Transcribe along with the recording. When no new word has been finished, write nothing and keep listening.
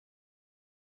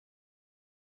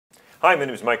Hi, my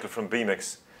name is Michael from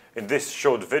Beamex. In this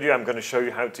short video I'm going to show you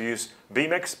how to use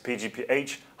Beamex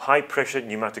PGPH high pressure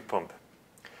pneumatic pump.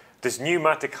 This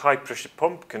pneumatic high pressure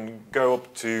pump can go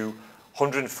up to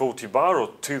 140 bar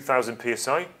or 2000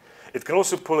 psi. It can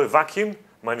also pull a vacuum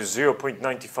minus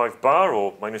 0.95 bar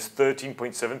or minus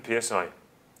 13.7 psi.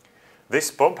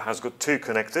 This pump has got two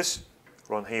connectors,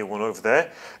 one here, one over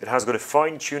there. It has got a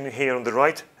fine tuning here on the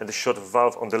right and the shutoff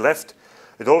valve on the left.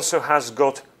 It also has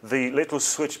got the little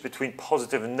switch between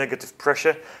positive and negative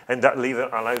pressure, and that lever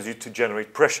allows you to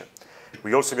generate pressure.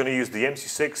 We're also going to use the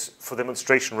MC6 for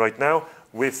demonstration right now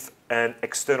with an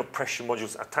external pressure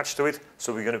module attached to it.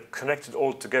 So we're going to connect it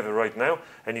all together right now,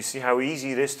 and you see how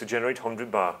easy it is to generate 100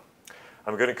 bar.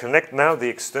 I'm going to connect now the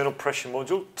external pressure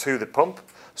module to the pump.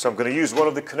 So I'm going to use one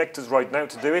of the connectors right now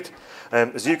to do it.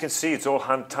 As you can see, it's all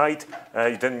hand tight.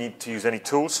 You don't need to use any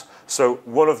tools. So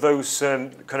one of those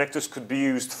connectors could be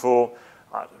used for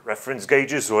reference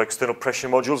gauges or external pressure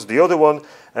modules. The other one,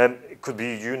 it could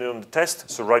be a unit on the test.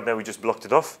 So right now we just blocked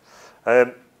it off.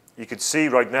 You can see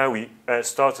right now we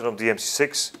started on the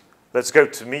MC6. Let's go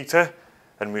to meter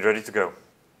and we're ready to go.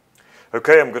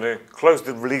 Okay, I'm going to close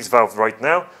the release valve right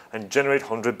now and generate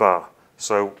 100 bar.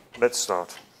 So let's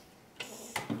start.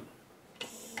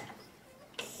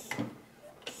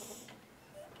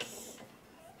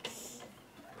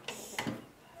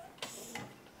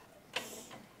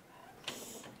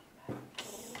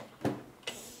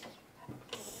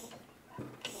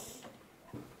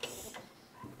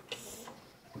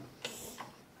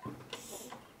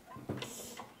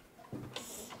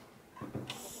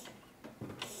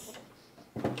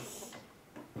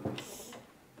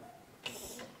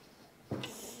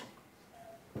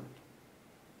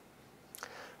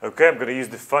 Okay, I'm going to use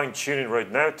the fine tuning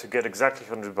right now to get exactly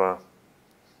 100 bar.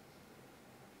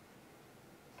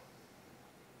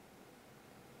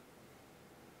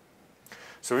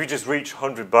 So we just reached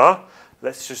 100 bar.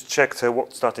 Let's just check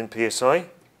what's that in PSI.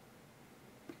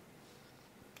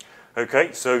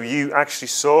 Okay, so you actually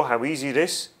saw how easy it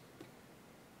is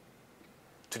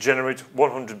to generate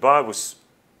 100 bar. It was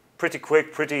pretty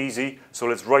quick, pretty easy. So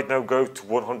let's right now go to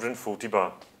 140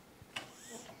 bar.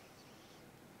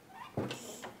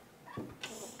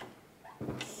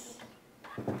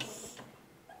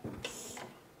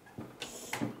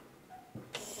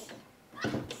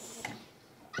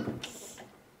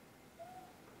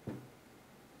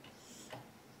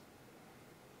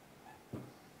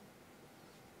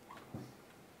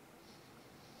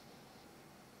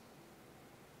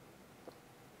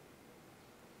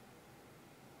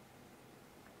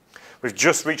 We've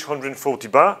just reached 140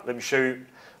 bar. Let me show you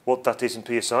what that is in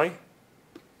PSI.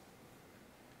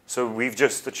 So we've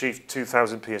just achieved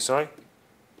 2000 PSI.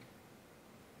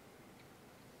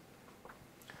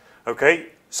 Okay,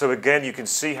 so again you can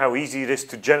see how easy it is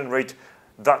to generate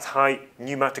that high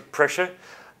pneumatic pressure.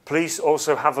 Please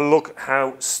also have a look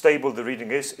how stable the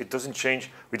reading is. It doesn't change.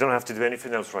 We don't have to do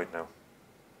anything else right now.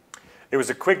 It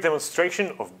was a quick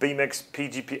demonstration of Beamex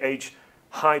PGPH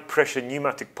high pressure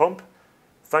pneumatic pump.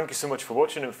 Thank you so much for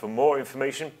watching, and for more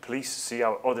information, please see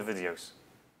our other videos.